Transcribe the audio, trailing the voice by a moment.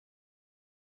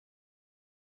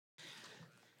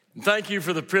And thank you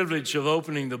for the privilege of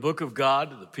opening the book of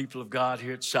God to the people of God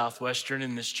here at Southwestern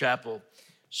in this chapel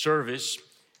service.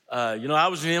 I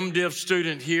was an MDiv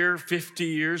student here 50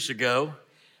 years ago,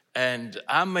 and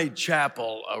I made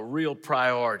chapel a real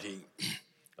priority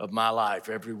of my life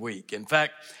every week. In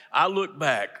fact, I look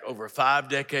back over 5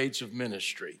 decades of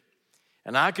ministry,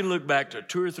 and I can look back to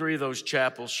 2 or 3 of those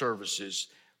chapel services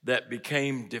that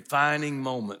became defining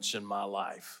moments in my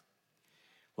life.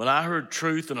 When I heard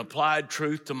truth and applied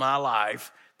truth to my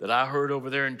life that I heard over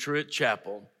there in Truett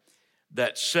Chapel,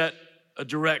 that set a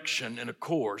direction and a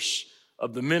course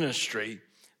of the ministry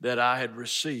that I had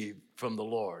received from the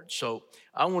Lord. So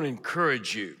I want to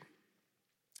encourage you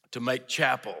to make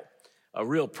chapel a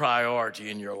real priority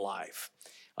in your life.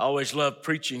 I always loved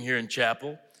preaching here in chapel.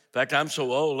 In fact, I'm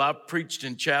so old, I've preached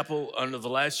in chapel under the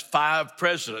last 5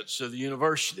 presidents of the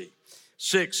university,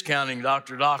 6 counting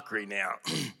Dr. Dockery now.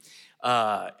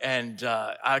 I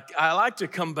like to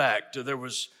come back to, there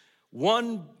was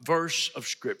one verse of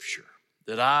scripture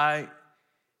that I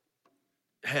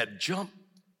had jumped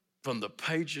from the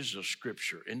pages of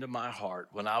scripture into my heart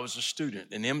when I was a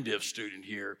student, an MDiv student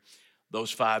here those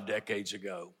 5 decades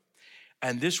ago.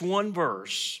 And this one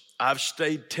verse I've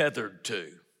stayed tethered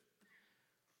to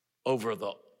over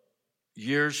the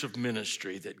years of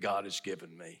ministry that God has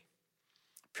given me.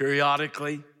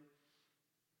 Periodically,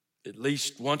 at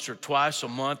least once or twice a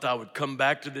month, I would come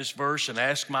back to this verse and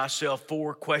ask myself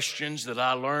 4 questions that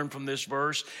I learned from this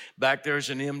verse back there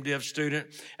as an MDiv student.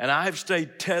 And I have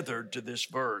stayed tethered to this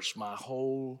verse my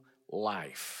whole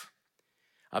life.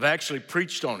 I've actually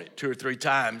preached on it 2 or 3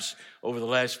 times over the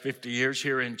last 50 years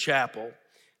here in chapel.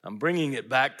 I'm bringing it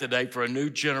back today for a new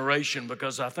generation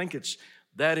because I think it's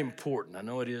that important. I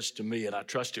know it is to me, and I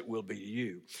trust it will be to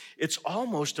you. It's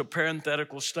almost a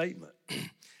parenthetical statement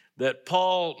that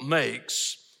Paul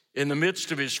makes in the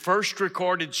midst of his first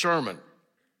recorded sermon.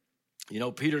 You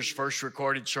know, Peter's first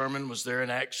recorded sermon was there in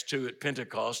Acts 2 at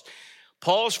Pentecost.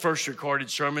 Paul's first recorded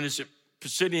sermon is at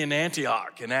Pisidian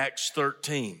Antioch in Acts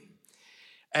 13.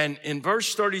 And in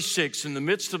verse 36, in the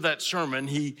midst of that sermon,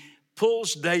 he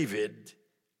pulls David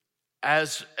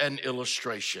as an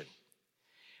illustration.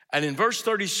 And in verse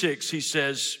 36, he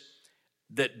says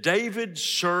that David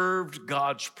served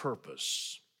God's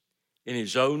purpose in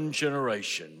his own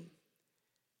generation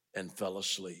and fell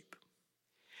asleep.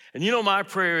 And you know, my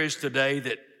prayer is today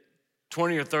that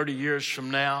 20 or 30 years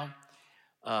from now,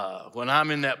 when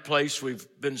I'm in that place we've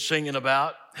been singing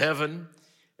about, heaven,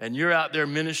 and you're out there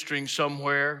ministering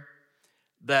somewhere,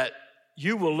 that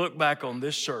you will look back on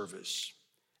this service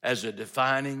as a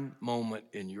defining moment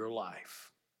in your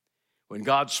life. When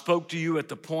God spoke to you at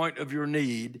the point of your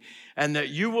need, and that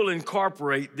you will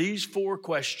incorporate these 4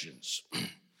 questions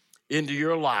into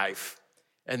your life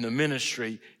and the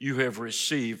ministry you have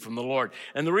received from the Lord.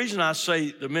 And the reason I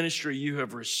say the ministry you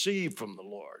have received from the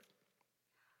Lord,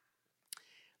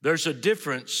 there's a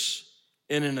difference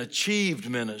in an achieved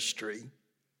ministry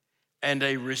and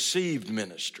a received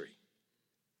ministry.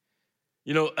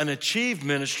 You know, an achieved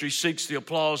ministry seeks the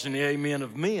applause and the amen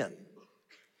of men.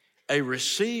 A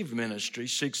received ministry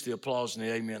seeks the applause and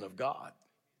the amen of God.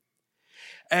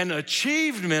 An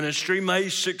achieved ministry may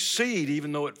succeed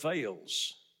even though it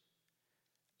fails.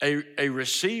 A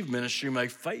received ministry may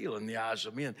fail in the eyes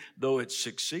of men, though it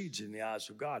succeeds in the eyes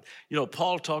of God. You know,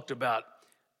 Paul talked about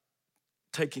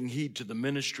taking heed to the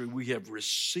ministry we have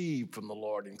received from the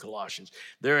Lord in Colossians.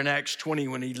 There in Acts 20,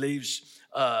 when he leaves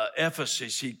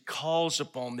Ephesus, he calls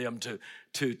upon them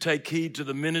to take heed to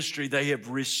the ministry they have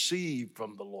received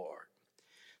from the Lord.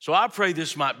 So I pray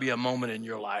this might be a moment in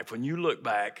your life when you look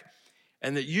back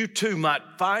and that you too might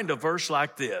find a verse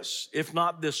like this, if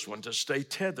not this one, to stay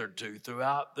tethered to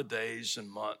throughout the days and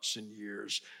months and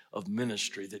years of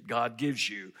ministry that God gives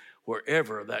you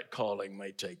wherever that calling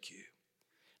may take you.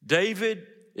 David,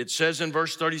 it says in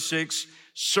verse 36,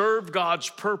 served God's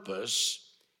purpose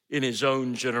in his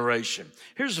own generation.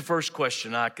 Here's the first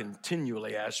question I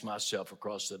continually ask myself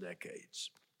across the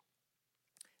decades.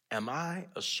 Am I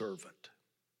a servant?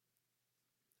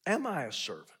 Am I a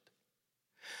servant?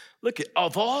 Look,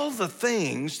 of all the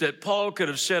things that Paul could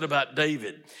have said about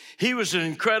David, he was an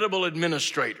incredible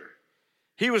administrator.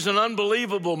 He was an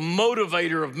unbelievable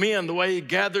motivator of men, the way he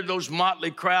gathered those motley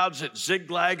crowds at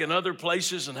Ziklag and other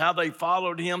places and how they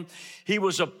followed him. He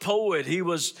was a poet.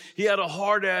 He had a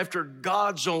heart after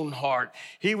God's own heart.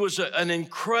 He was an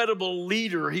incredible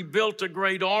leader. He built a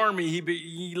great army.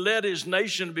 He led his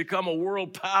nation to become a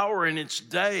world power in its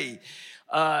day.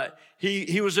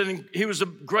 He was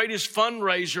the greatest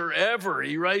fundraiser ever.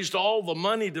 He raised all the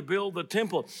money to build the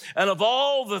temple. And of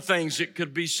all the things that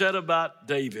could be said about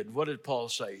David, what did Paul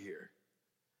say here?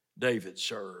 David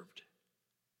served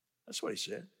That's what he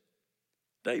said.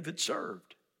 David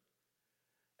served.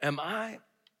 Am I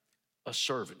a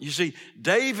servant? You see,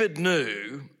 David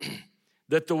knew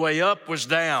that the way up was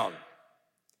down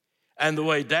and the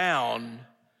way down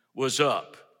was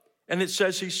up. And it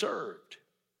says he served.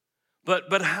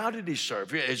 But how did he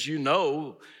serve? As you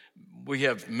know, we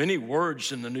have many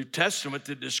words in the New Testament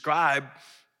that describe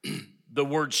the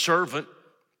word servant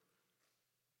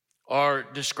or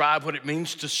describe what it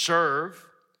means to serve.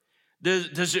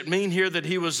 Does it mean here that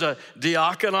he was a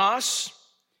diakonos,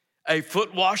 a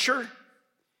foot washer?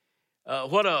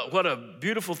 What a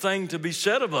beautiful thing to be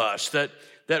said of us, that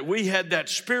we had that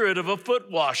spirit of a foot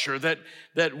washer,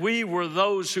 that we were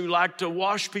those who liked to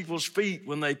wash people's feet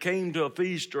when they came to a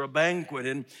feast or a banquet,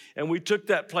 and we took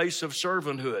that place of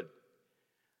servanthood.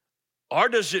 Or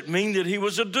does it mean that he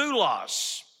was a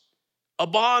doulos, a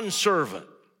bondservant?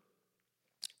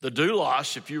 The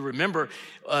doulos, if you remember,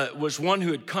 was one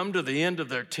who had come to the end of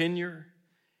their tenure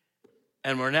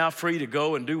and were now free to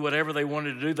go and do whatever they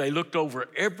wanted to do. They looked over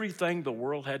everything the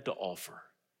world had to offer.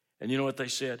 And you know what they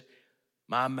said?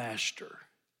 My master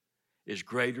is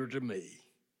greater to me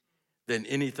than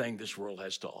anything this world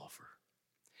has to offer.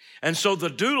 And so the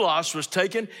doulos was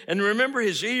taken, and remember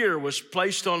his ear was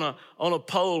placed on a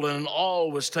pole, and an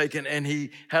awl was taken, and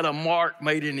he had a mark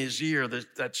made in his ear,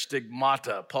 that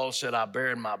stigmata. Paul said, I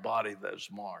bear in my body those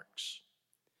marks.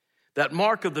 That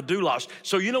mark of the doulos.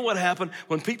 So you know what happened?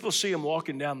 When people see him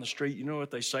walking down the street, you know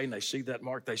what they say, and they see that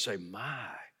mark? They say, my,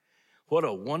 what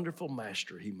a wonderful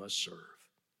master he must serve.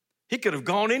 He could have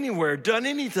gone anywhere, done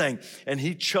anything, and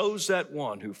he chose that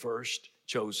one who first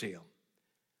chose him.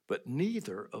 But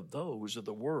neither of those are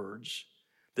the words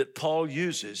that Paul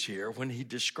uses here when he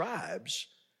describes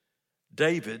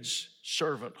David's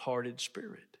servant-hearted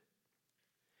spirit.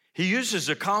 He uses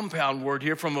a compound word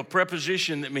here from a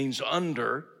preposition that means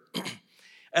under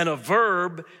and a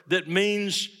verb that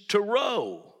means to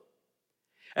row.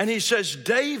 And he says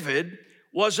David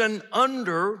was an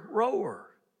under rower.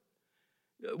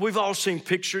 We've all seen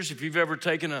pictures. If you've ever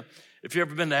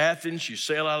been to Athens, you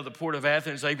sail out of the port of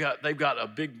Athens, they've got a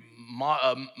big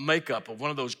makeup of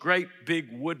one of those great big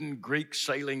wooden Greek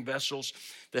sailing vessels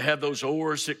that have those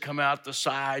oars that come out the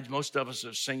sides. Most of us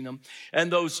have seen them.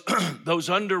 And those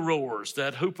under rowers,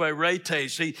 that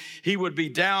huperetes, he would be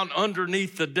down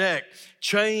underneath the deck,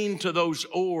 chained to those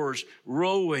oars,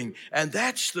 rowing. And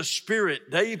that's the spirit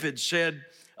David said,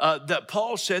 that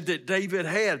Paul said that David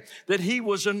had, that he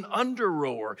was an under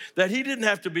rower, that he didn't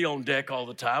have to be on deck all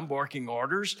the time barking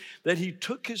orders, that he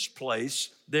took his place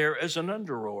there as an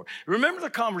under rower. Remember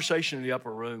the conversation in the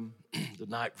upper room the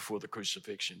night before the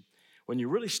crucifixion? When you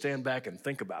really stand back and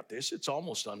think about this, it's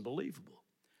almost unbelievable.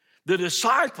 The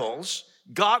disciples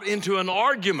got into an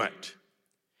argument.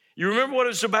 You remember what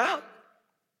it's about?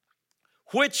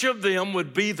 Which of them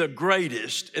would be the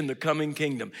greatest in the coming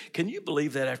kingdom? Can you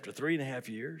believe that after 3.5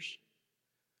 years?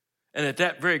 And at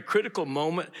that very critical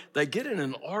moment, they get in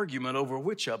an argument over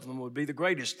which of them would be the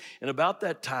greatest. And about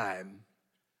that time,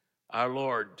 our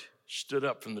Lord stood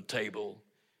up from the table,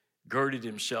 girded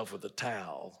himself with a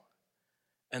towel,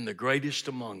 and the greatest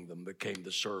among them became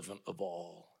the servant of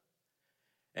all.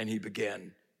 And he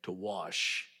began to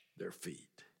wash their feet.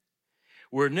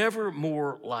 We're never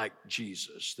more like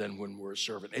Jesus than when we're a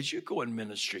servant. As you go in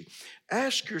ministry,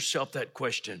 ask yourself that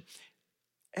question,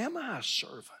 am I a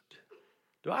servant?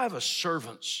 Do I have a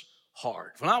servant's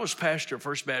heart? When I was pastor of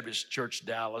First Baptist Church,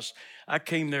 Dallas, I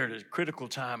came there at a critical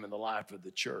time in the life of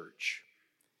the church.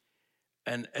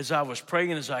 And as I was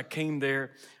praying, as I came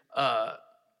there,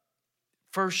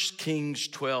 1 Kings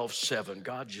 12:7,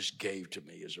 God just gave to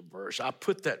me as a verse. I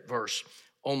put that verse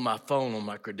on my phone, on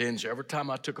my credenza. Every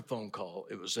time I took a phone call,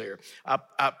 it was there.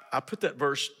 I put that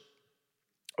verse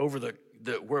over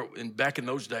back in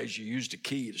those days, you used a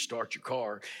key to start your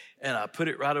car, and I put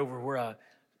it right over where I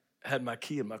had my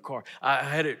key in my car. I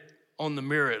had it on the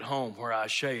mirror at home where I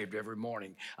shaved every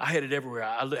morning. I had it everywhere.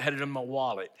 I had it in my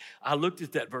wallet. I looked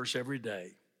at that verse every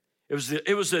day. It was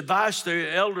the advice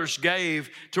the elders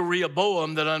gave to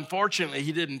Rehoboam that unfortunately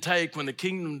he didn't take when the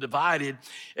kingdom divided.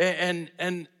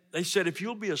 And they said, if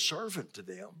you'll be a servant to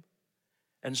them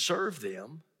and serve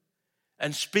them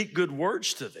and speak good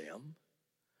words to them,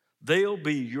 they'll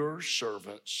be your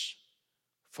servants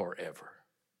forever.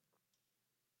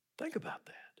 Think about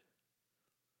that.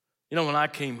 You know, when I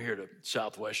came here to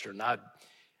Southwestern, I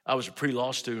was a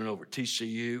pre-law student over at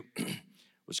TCU. I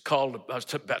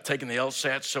was about taking the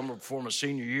LSAT summer before my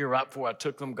senior year. Right before I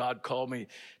took them, God called me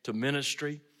to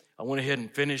ministry. I went ahead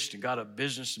and finished and got a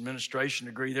business administration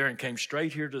degree there and came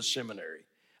straight here to the seminary.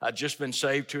 I'd just been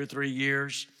saved 2 or 3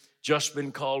 years, just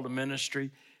been called to ministry,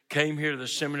 came here to the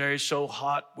seminary so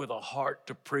hot with a heart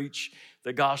to preach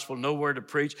the gospel, nowhere to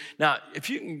preach. Now, if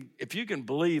you can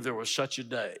believe there was such a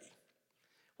day,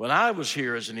 when I was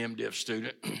here as an MDiv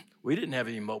student, we didn't have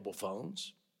any mobile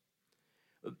phones.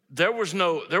 There were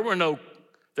no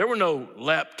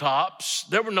laptops.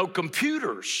 There were no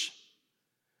computers.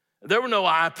 There were no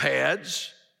iPads.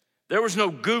 There was no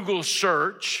Google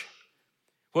search.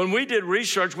 When we did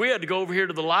research, we had to go over here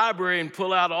to the library and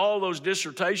pull out all those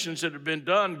dissertations that had been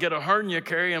done, get a hernia,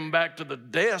 carry them back to the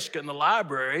desk in the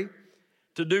library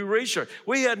to do research.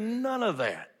 We had none of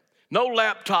that. No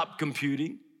laptop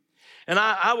computing. And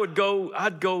I'd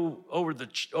go over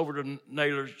to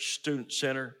Naylor Student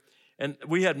Center, and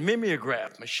we had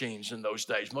mimeograph machines in those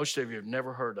days. Most of you have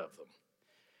never heard of them.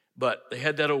 But they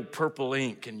had that old purple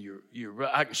ink, and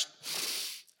I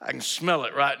can smell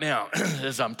it right now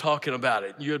as I'm talking about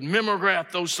it. You'd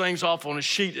mimeograph those things off on a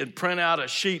sheet and print out a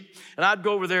sheet. And I'd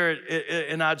go over there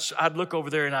and I'd look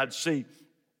over there and I'd see,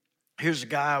 here's a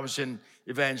guy I was in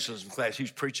evangelism class. He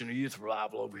was preaching a youth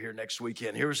revival over here next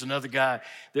weekend. Here was another guy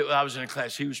that I was in a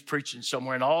class. He was preaching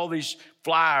somewhere, and all these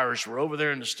flyers were over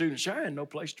there in the students. I had no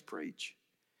place to preach.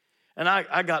 And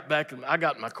I got back, and I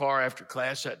got in my car after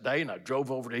class that day, and I drove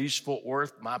over to East Fort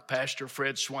Worth. My pastor,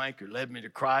 Fred Swank, who led me to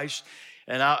Christ.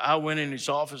 And I went in his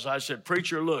office. I said,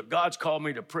 preacher, look, God's called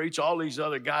me to preach. All these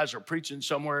other guys are preaching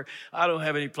somewhere. I don't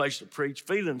have any place to preach.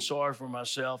 Feeling sorry for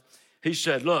myself. He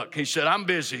said, look, I'm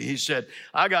busy. He said,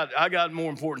 I got more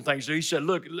important things to do. He said,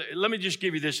 look, let me just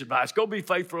give you this advice. Go be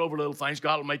faithful over little things.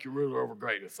 God will make you ruler over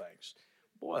greater things.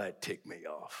 Boy, that ticked me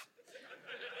off.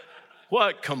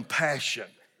 What compassion.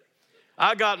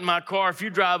 I got in my car. If you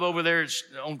drive over there, it's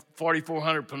on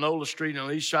 4400 Panola Street on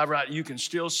the east side, right, you can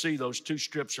still see those 2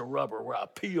 strips of rubber where I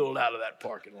peeled out of that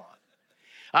parking lot.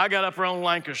 I got up around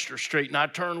Lancaster Street, and I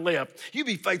turned left. You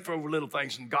be faithful over little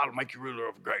things, and God will make you ruler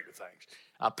over greater things.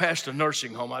 I passed a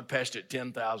nursing home. I'd passed it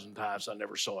 10,000 times. I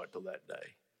never saw it till that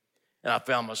day. And I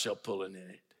found myself pulling in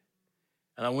it.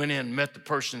 And I went in and met the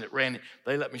person that ran it.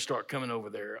 They let me start coming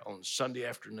over there on Sunday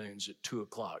afternoons at 2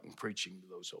 o'clock and preaching to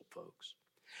those old folks.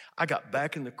 I got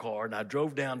back in the car and I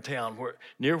drove downtown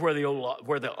near where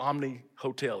the Omni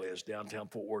Hotel is, downtown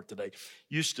Fort Worth today.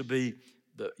 Used to be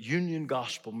the Union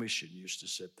Gospel Mission used to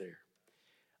sit there.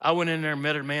 I went in there and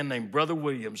met a man named Brother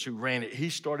Williams who ran it. He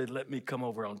started letting me come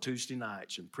over on Tuesday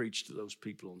nights and preach to those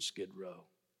people on Skid Row.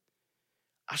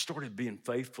 I started being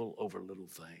faithful over little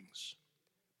things,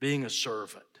 being a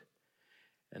servant.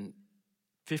 And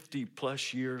 50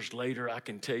 plus years later, I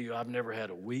can tell you I've never had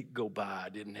a week go by I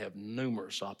didn't have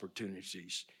numerous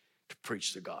opportunities to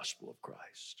preach the gospel of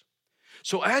Christ.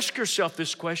 So ask yourself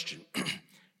this question,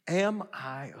 am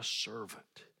I a servant?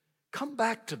 Come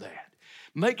back to that.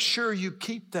 Make sure you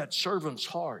keep that servant's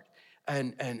heart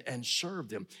and serve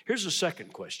them. Here's a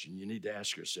second question you need to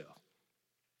ask yourself.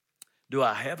 Do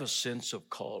I have a sense of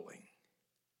calling?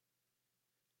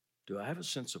 Do I have a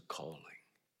sense of calling?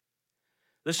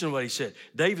 Listen to what he said.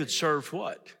 David served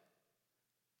what?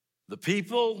 The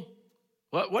people.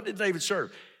 What did David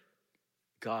serve?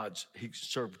 He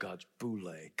served God's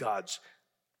boule, God's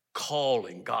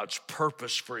calling, God's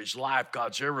purpose for his life,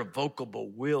 God's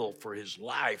irrevocable will for his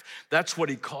life. That's what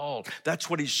he called. That's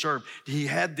what he served. He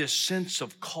had this sense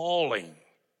of calling.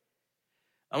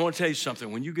 I want to tell you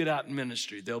something. When you get out in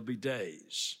ministry, there'll be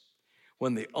days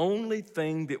when the only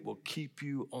thing that will keep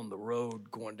you on the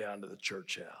road going down to the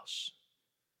church house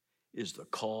is the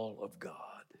call of God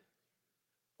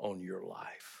on your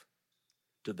life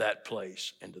to that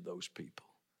place and to those people.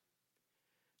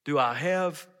 Do I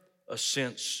have a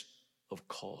sense of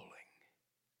calling?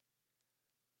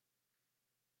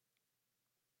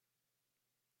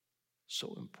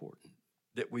 So important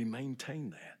that we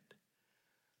maintain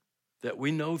that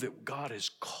we know that God has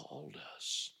called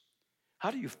us. How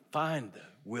do you find the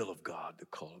will of God, the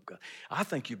call of God? I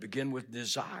think you begin with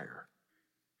desire.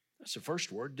 That's the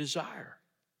first word, desire.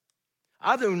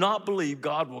 I do not believe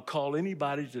God will call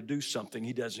anybody to do something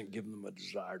he doesn't give them a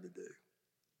desire to do.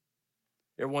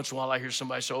 Every once in a while I hear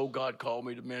somebody say, oh, God called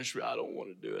me to ministry. I don't want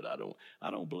to do it. I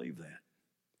don't believe that.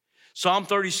 Psalm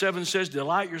 37 says,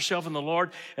 delight yourself in the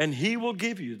Lord, and he will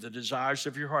give you the desires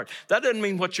of your heart. That doesn't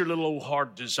mean what your little old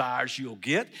heart desires you'll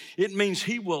get. It means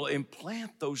he will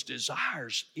implant those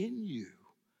desires in you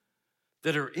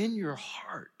that are in your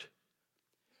heart.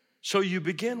 So you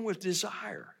begin with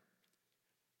desire.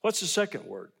 What's the second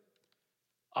word?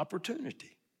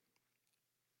 Opportunity.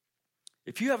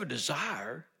 If you have a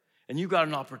desire and you got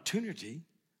an opportunity,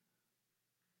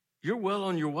 you're well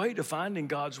on your way to finding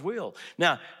God's will.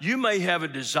 Now, you may have a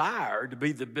desire to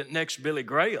be the next Billy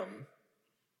Graham,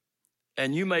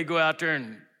 and you may go out there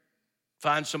and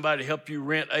find somebody to help you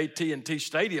rent AT&T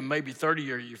Stadium. Maybe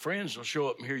 30 of your friends will show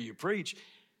up and hear you preach.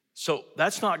 So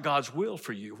that's not God's will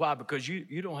for you. Why? Because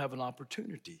you don't have an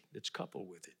opportunity that's coupled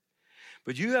with it.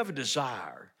 But you have a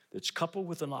desire that's coupled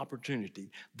with an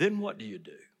opportunity. Then what do?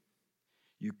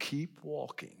 You keep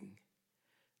walking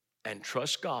and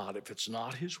trust God, if it's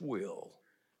not his will,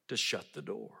 to shut the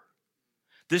door.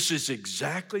 This is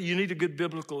exactly, you need a good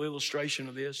biblical illustration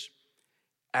of this.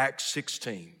 Acts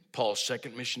 16, Paul's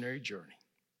second missionary journey.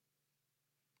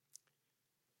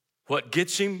 What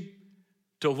gets him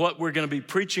to what we're going to be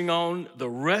preaching on the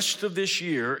rest of this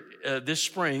year, this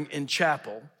spring in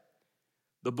chapel,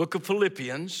 the book of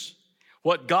Philippians,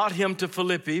 what got him to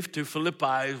Philippi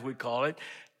as we call it,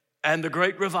 and the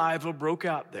great revival broke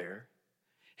out there.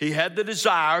 He had the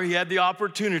desire, he had the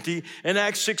opportunity. In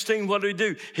Acts 16, what did he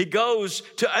do? He goes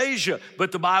to Asia,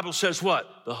 but the Bible says what?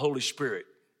 The Holy Spirit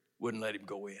wouldn't let him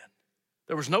go in.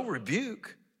 There was no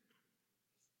rebuke.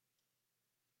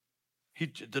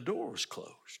 The door was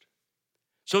closed.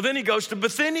 So then he goes to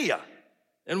Bithynia.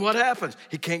 And what happens?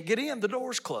 He can't get in. The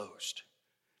door's closed.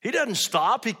 He doesn't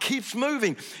stop. He keeps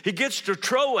moving. He gets to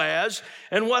Troas.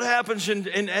 And what happens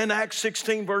in Acts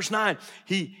 16, verse 9?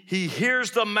 He hears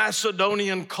the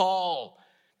Macedonian call.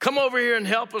 Come over here and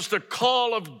help us. The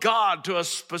call of God to a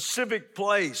specific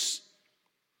place.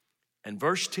 And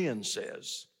verse 10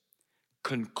 says,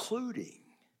 concluding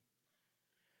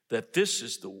that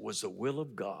this was the will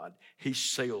of God, he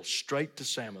sailed straight to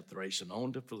Samothrace and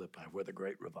on to Philippi, where the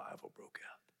great revival broke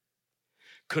out.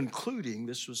 Concluding,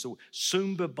 this was the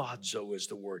sumbibazo is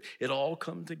the word. It all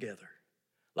come together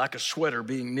like a sweater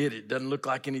being knitted. Doesn't look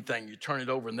like anything. You turn it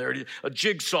over and there it is. A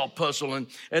jigsaw puzzle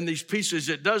and these pieces,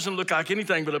 it doesn't look like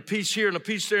anything but a piece here and a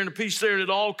piece there and a piece there, and it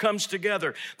all comes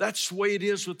together. That's the way it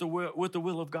is with the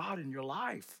will of God in your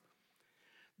life.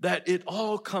 That it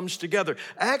all comes together.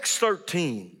 Acts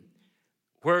 13,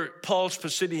 where Paul's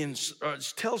Pisidians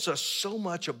tells us so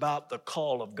much about the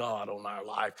call of God on our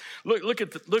life.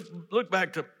 Look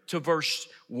back to verse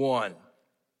 1.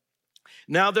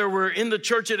 Now there were in the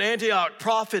church at Antioch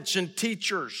prophets and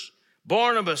teachers,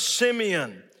 Barnabas,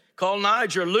 Simeon, called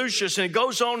Niger, Lucius, and it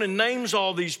goes on and names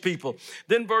all these people.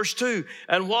 Then verse 2,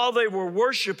 and while they were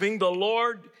worshiping the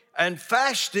Lord and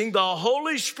fasting, the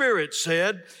Holy Spirit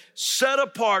said, set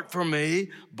apart for me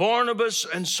Barnabas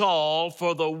and Saul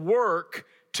for the work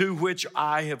to which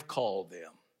I have called them.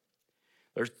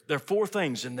 There are four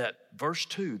things in that verse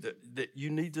 2 that you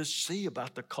need to see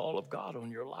about the call of God on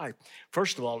your life.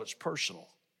 First of all, it's personal.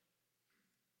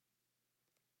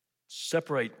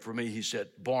 Separate for me, he said,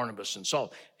 Barnabas and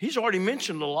Saul. He's already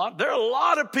mentioned a lot. There are a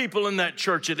lot of people in that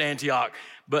church at Antioch,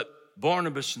 but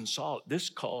Barnabas and Saul, this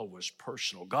call was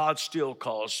personal. God still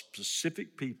calls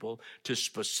specific people to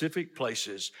specific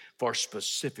places for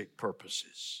specific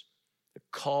purposes. The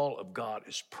call of God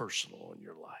is personal in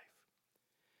your life.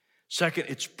 Second,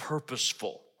 it's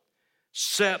purposeful.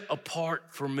 Set apart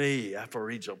for me,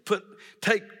 aphorizzo.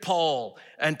 Take Paul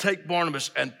and take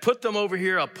Barnabas and put them over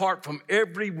here apart from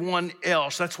everyone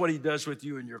else. That's what he does with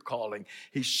you in your calling.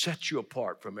 He sets you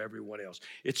apart from everyone else.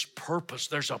 It's purpose.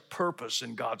 There's a purpose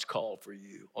in God's call for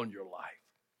you on your life.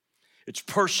 It's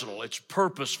personal. It's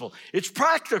purposeful. It's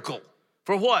practical.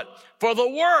 For what? For the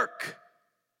work.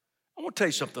 I want to tell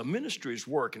you something. Ministry is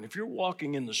work. And if you're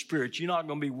walking in the Spirit, you're not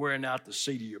going to be wearing out the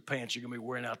seat of your pants. You're going to be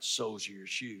wearing out the soles of your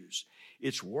shoes.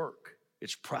 It's work.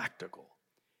 It's practical.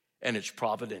 And it's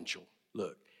providential.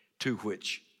 Look, to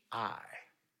which I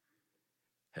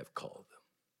have called them.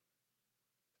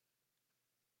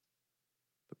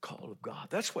 The call of God.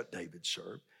 That's what David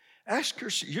served.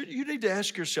 You need to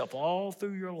ask yourself all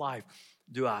through your life,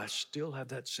 do I still have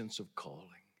that sense of calling?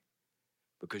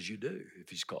 Because you do if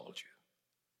he's called you.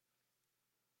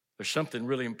 There's something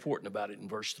really important about it in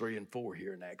verse 3 and 4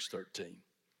 here in Acts 13.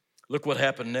 Look what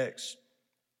happened next.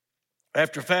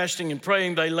 After fasting and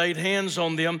praying, they laid hands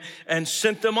on them and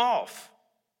sent them off.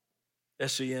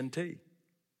 S-E-N-T.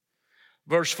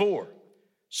 Verse 4.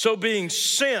 So being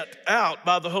sent out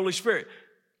by the Holy Spirit.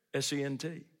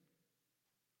 S-E-N-T.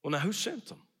 Well, now who sent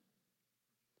them?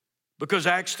 Because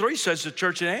Acts 3 says the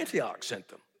church at Antioch sent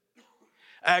them.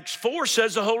 Acts 4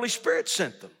 says the Holy Spirit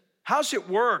sent them. How's it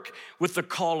work with the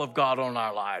call of God on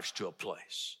our lives to a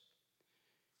place?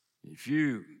 If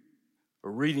you are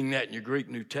reading that in your Greek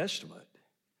New Testament,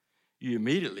 you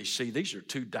immediately see these are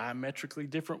two diametrically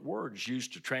different words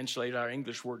used to translate our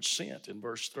English word sent in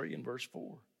verse 3 and verse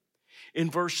 4. In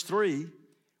verse 3,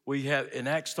 we have, in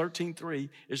Acts 13:3,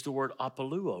 is the word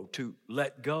apoluo, to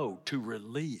let go, to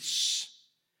release.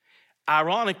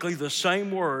 Ironically, the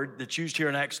same word that's used here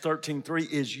in Acts 13:3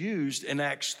 is used in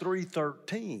Acts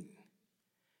 3:13.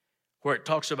 where it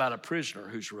talks about a prisoner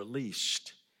who's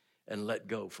released and let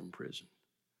go from prison.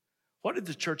 What did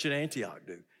the church at Antioch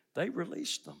do? They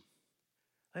released them.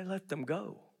 They let them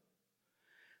go.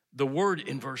 The word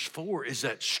in verse 4 is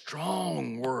that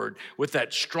strong word with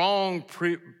that strong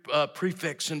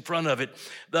prefix in front of it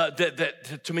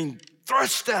that to mean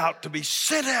thrust out, to be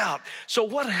sent out. So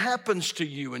what happens to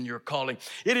you in your calling?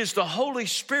 It is the Holy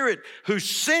Spirit who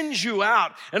sends you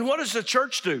out. And what does the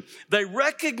church do? They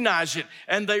recognize it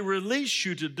and they release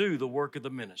you to do the work of the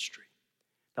ministry.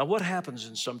 Now, what happens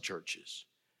in some churches?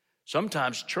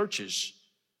 Sometimes churches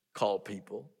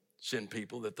send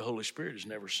people that the Holy Spirit has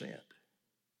never sent.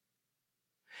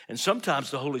 And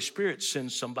sometimes the Holy Spirit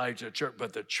sends somebody to a church,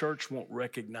 but the church won't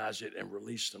recognize it and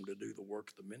release them to do the work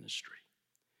of the ministry.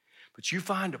 But you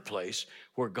find a place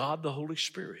where God, the Holy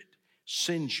Spirit,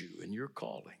 sends you in your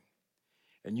calling.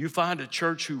 And you find a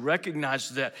church who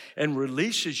recognizes that and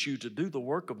releases you to do the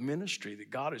work of ministry that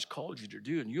God has called you to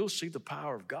do. And you'll see the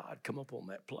power of God come up on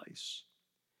that place.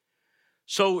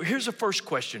 So here's the first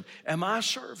question. Am I a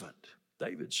servant?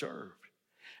 David served.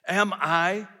 Do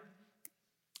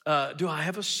I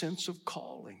have a sense of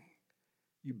calling?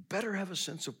 You better have a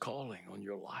sense of calling on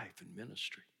your life and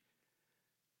ministry.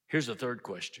 Here's the third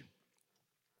question.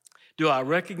 Do I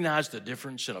recognize the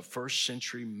difference in a first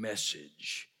century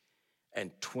message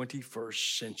and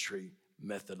 21st century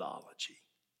methodology?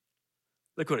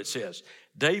 Look what it says.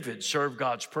 David served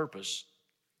God's purpose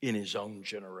in his own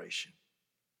generation.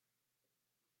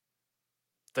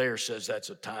 Thayer says that's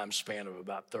a time span of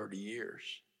about 30 years.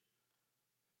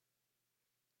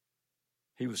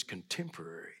 He was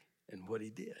contemporary in what he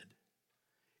did,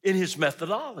 in his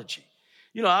methodology.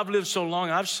 You know, I've lived so long,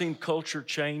 I've seen culture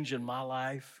change in my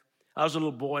life. I was a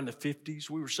little boy in the 50s.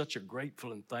 We were such a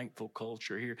grateful and thankful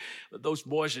culture here. Those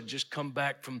boys had just come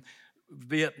back from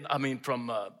the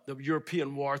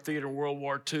European War Theater in World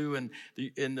War II and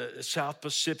in the South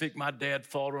Pacific. My dad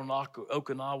fought on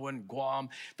Okinawa and Guam.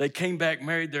 They came back,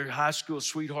 married their high school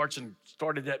sweethearts, and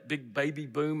started that big baby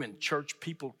boom, and church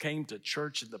people came to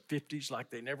church in the 50s like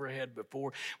they never had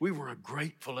before. We were a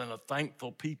grateful and a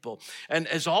thankful people. And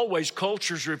as always,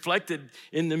 culture's reflected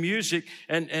in the music.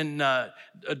 And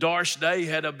Doris Day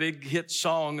had a big hit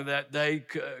song that day,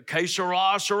 Que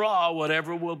sera, sera,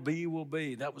 whatever will be, will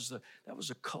be. That was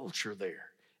a culture there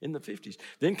in the 50s.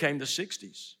 Then came the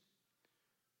 60s.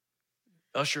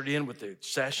 Ushered in with the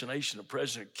assassination of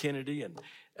President Kennedy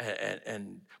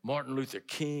and Martin Luther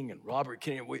King and Robert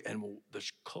Kennedy. And the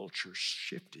culture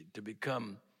shifted to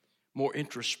become more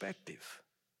introspective.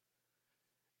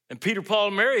 And Peter, Paul,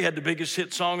 and Mary had the biggest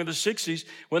hit song of the 60s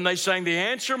when they sang, "The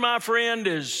answer, my friend,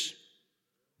 is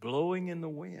blowing in the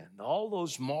wind." All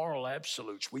those moral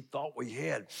absolutes we thought we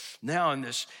had. Now in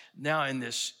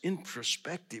this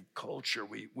introspective culture,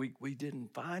 we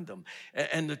didn't find them.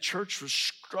 And the church was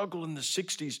struggling in the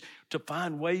 60s to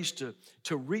find ways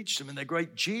to reach them. And the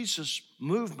great Jesus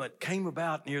movement came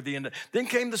about near the end. Then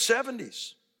came the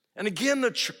 70s. And again,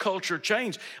 the culture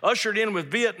changed. Ushered in with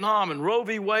Vietnam and Roe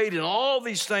v. Wade and all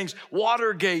these things,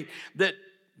 Watergate, that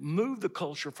moved the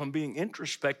culture from being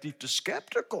introspective to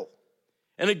skeptical.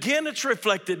 And again, it's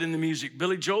reflected in the music.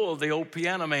 Billy Joel, the old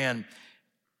piano man,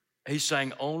 he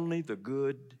sang, "Only the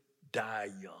good die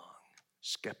young."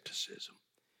 Skepticism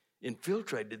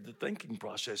infiltrated the thinking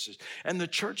processes. And the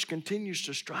church continues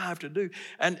to strive to do.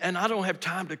 And I don't have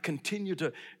time to continue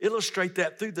to illustrate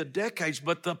that through the decades.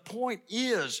 But the point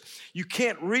is, you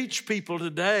can't reach people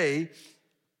today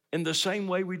in the same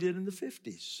way we did in the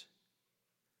 50s.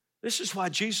 This is why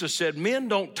Jesus said, men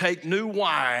don't take new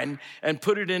wine and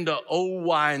put it into old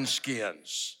wine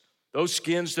skins. Those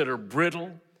skins that are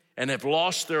brittle and have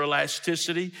lost their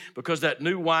elasticity because that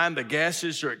new wine, the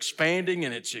gases are expanding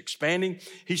and it's expanding.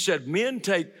 He said, men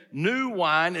take new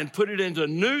wine and put it into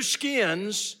new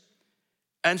skins,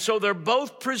 and so they're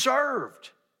both preserved.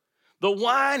 The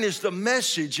wine is the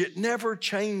message. It never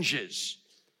changes.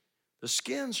 The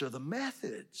skins are the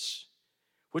methods,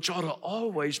 which ought to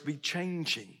always be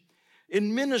changing.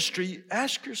 In ministry,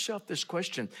 ask yourself this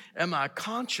question: am I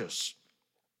conscious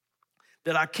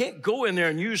that I can't go in there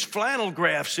and use flannel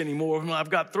graphs anymore when I've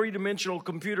got three-dimensional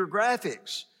computer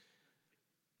graphics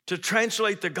to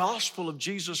translate the gospel of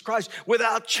Jesus Christ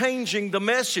without changing the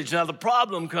message? Now, the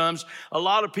problem comes, a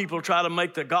lot of people try to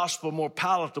make the gospel more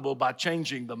palatable by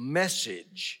changing the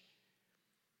message,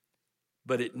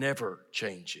 but it never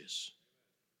changes.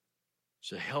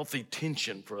 It's a healthy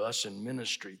tension for us in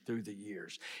ministry through the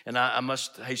years. And I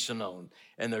must hasten on.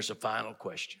 And there's a final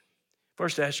question.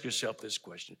 First, ask yourself this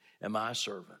question: am I a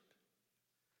servant?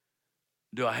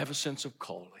 Do I have a sense of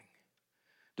calling?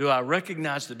 Do I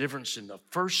recognize the difference in the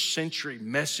first century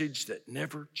message that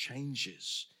never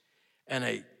changes and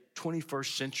a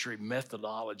 21st century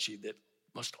methodology that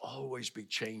must always be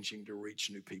changing to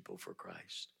reach new people for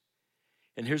Christ.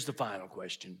 And here's the final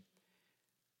question.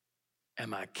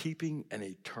 Am I keeping an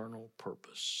eternal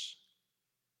purpose?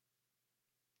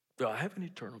 Do I have an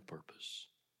eternal purpose?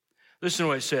 Listen to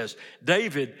what it says.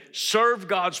 David served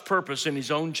God's purpose in his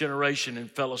own generation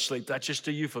and fell asleep. That's just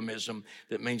a euphemism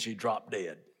that means he dropped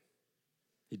dead.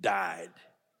 He died.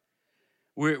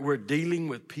 We're dealing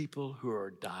with people who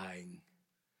are dying,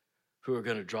 who are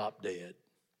going to drop dead.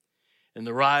 And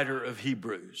the writer of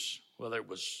Hebrews, whether it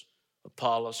was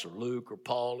Apollos or Luke or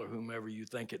Paul or whomever you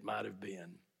think it might have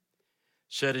been,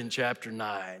 said in chapter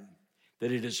 9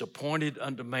 that it is appointed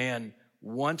unto man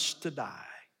once to die,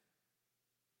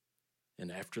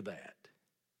 and after that,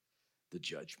 the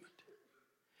judgment.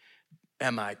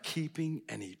 Am I keeping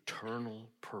an eternal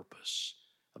purpose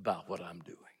about what I'm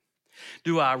doing?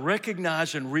 Do I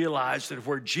recognize and realize that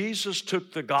where Jesus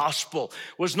took the gospel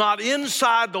was not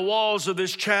inside the walls of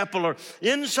this chapel or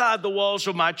inside the walls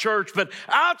of my church, but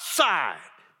outside,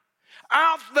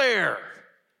 out there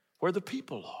where the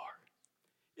people are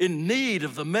in need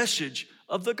of the message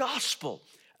of the gospel?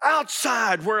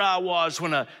 Outside where I was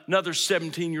when another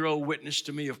 17-year-old witnessed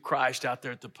to me of Christ out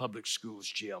there at the public schools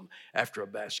gym after a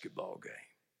basketball game.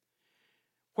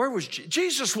 Where was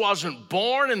Jesus? Wasn't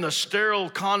born in the sterile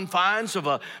confines of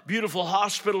a beautiful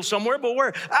hospital somewhere, but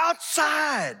where?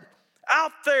 Outside,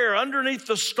 out there underneath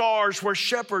the stars where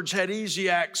shepherds had easy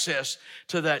access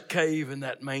to that cave and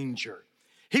that manger.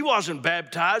 He wasn't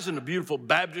baptized in a beautiful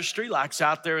baptistry like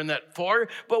out there in that foyer,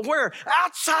 but where?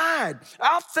 Outside,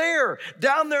 out there,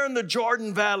 down there in the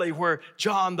Jordan Valley where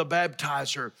John the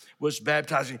Baptizer was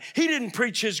baptizing. He didn't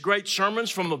preach his great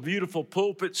sermons from a beautiful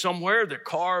pulpit somewhere, the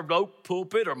carved oak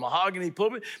pulpit or mahogany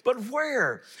pulpit, but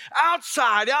where?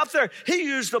 Outside, out there. He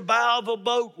used the bow of a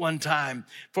boat one time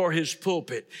for his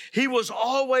pulpit. He was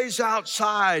always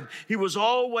outside. He was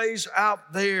always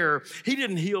out there. He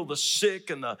didn't heal the sick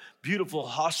and the beautiful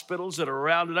hospitals that are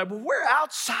around today, but we're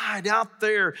outside, out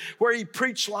there, where he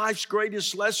preached life's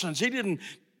greatest lessons. He didn't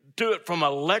do it from a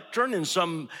lectern in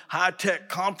some high-tech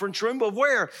conference room, but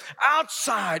where?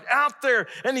 Outside, out there.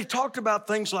 And he talked about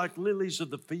things like lilies of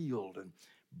the field and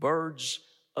birds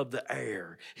of the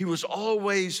air. He was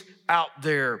always out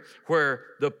there where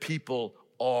the people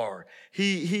are.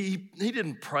 He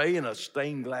didn't pray in a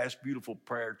stained glass, beautiful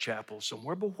prayer chapel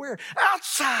somewhere, but where?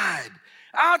 Outside,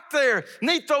 out there,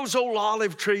 neath those old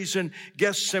olive trees in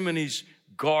Gethsemane's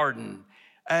garden.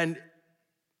 And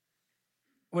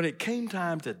when it came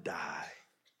time to die,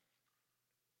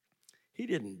 he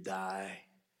didn't die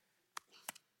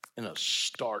in a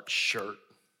starched shirt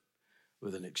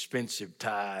with an expensive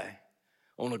tie,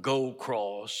 on a gold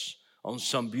cross, on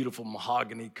some beautiful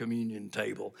mahogany communion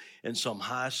table in some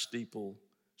high steeple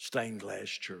stained glass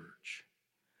church.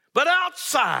 But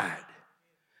outside,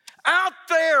 out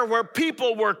there where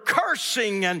people were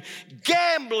cursing and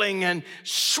gambling and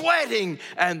sweating,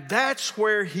 and that's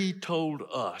where he told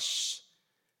us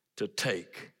to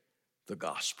take the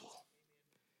gospel.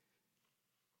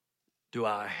 Do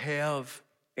I have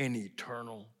an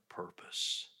eternal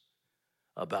purpose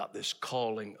about this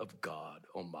calling of God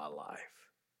on my life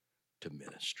to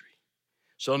ministry?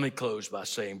 So let me close by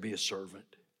saying, be a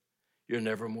servant. You're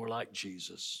never more like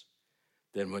Jesus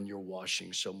than when you're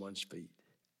washing someone's feet.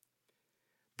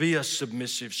 Be a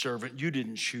submissive servant. You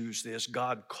didn't choose this.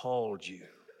 God called you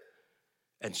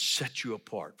and set you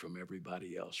apart from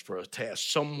everybody else for a task.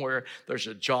 Somewhere there's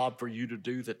a job for you to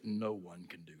do that no one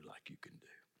can do like you can do.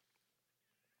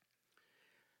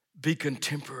 Be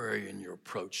contemporary in your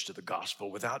approach to the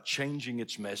gospel without changing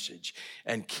its message,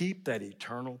 and keep that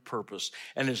eternal purpose.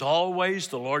 And as always,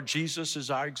 the Lord Jesus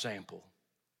is our example.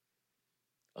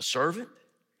 A servant,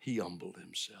 he humbled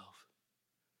himself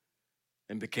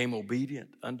and became obedient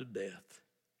unto death,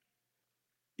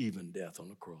 even death on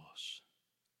the cross.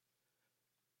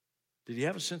 Did he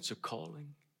have a sense of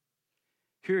calling?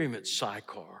 Hear him at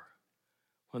Sychar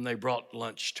when they brought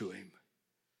lunch to him.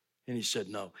 And he said,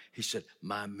 no. He said,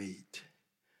 my meat,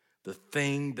 the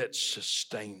thing that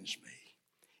sustains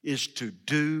me, is to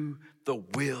do the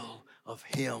will of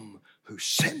him who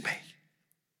sent me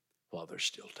while there's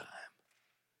still time.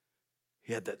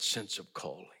 He had that sense of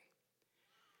calling.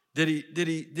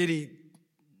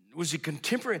 Was he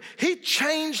contemporary? He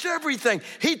changed everything.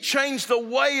 He changed the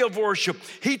way of worship.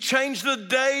 He changed the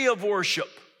day of worship.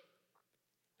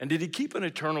 And did he keep an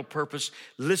eternal purpose?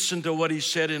 Listen to what he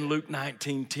said in Luke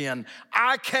 19:10.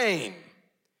 I came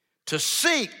to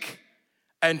seek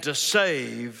and to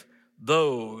save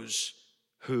those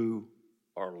who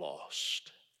are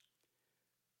lost.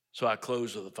 So I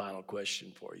close with a final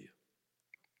question for you.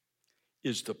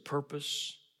 is the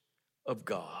purpose of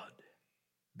God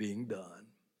being done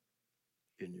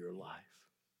in your life.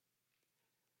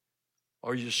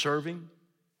 Are you serving?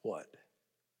 What?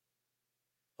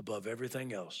 Above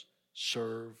everything else,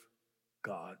 serve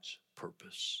God's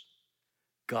purpose,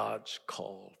 God's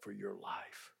call for your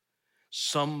life.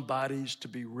 Somebody's to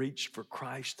be reached for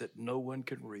Christ that no one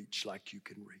can reach like you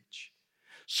can reach.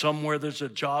 Somewhere there's a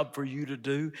job for you to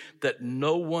do that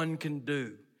no one can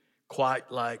do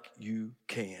quite like you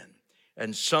can.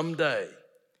 And someday,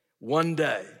 one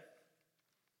day,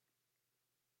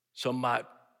 some might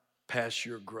pass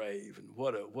your grave, and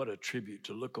what a tribute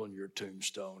to look on your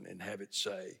tombstone and have it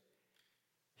say,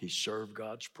 he served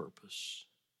God's purpose.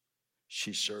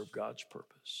 She served God's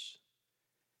purpose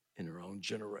in her own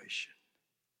generation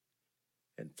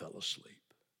and fell asleep.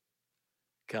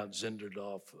 Count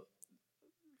Zinzendorf,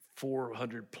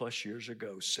 400 plus years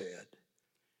ago, said,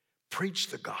 preach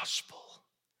the gospel,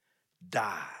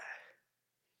 die,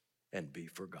 and be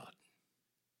forgotten.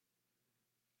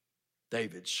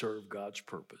 David served God's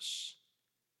purpose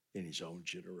in his own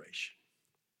generation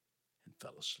and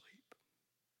fell asleep.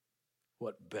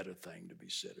 What better thing to be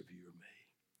said of you or me?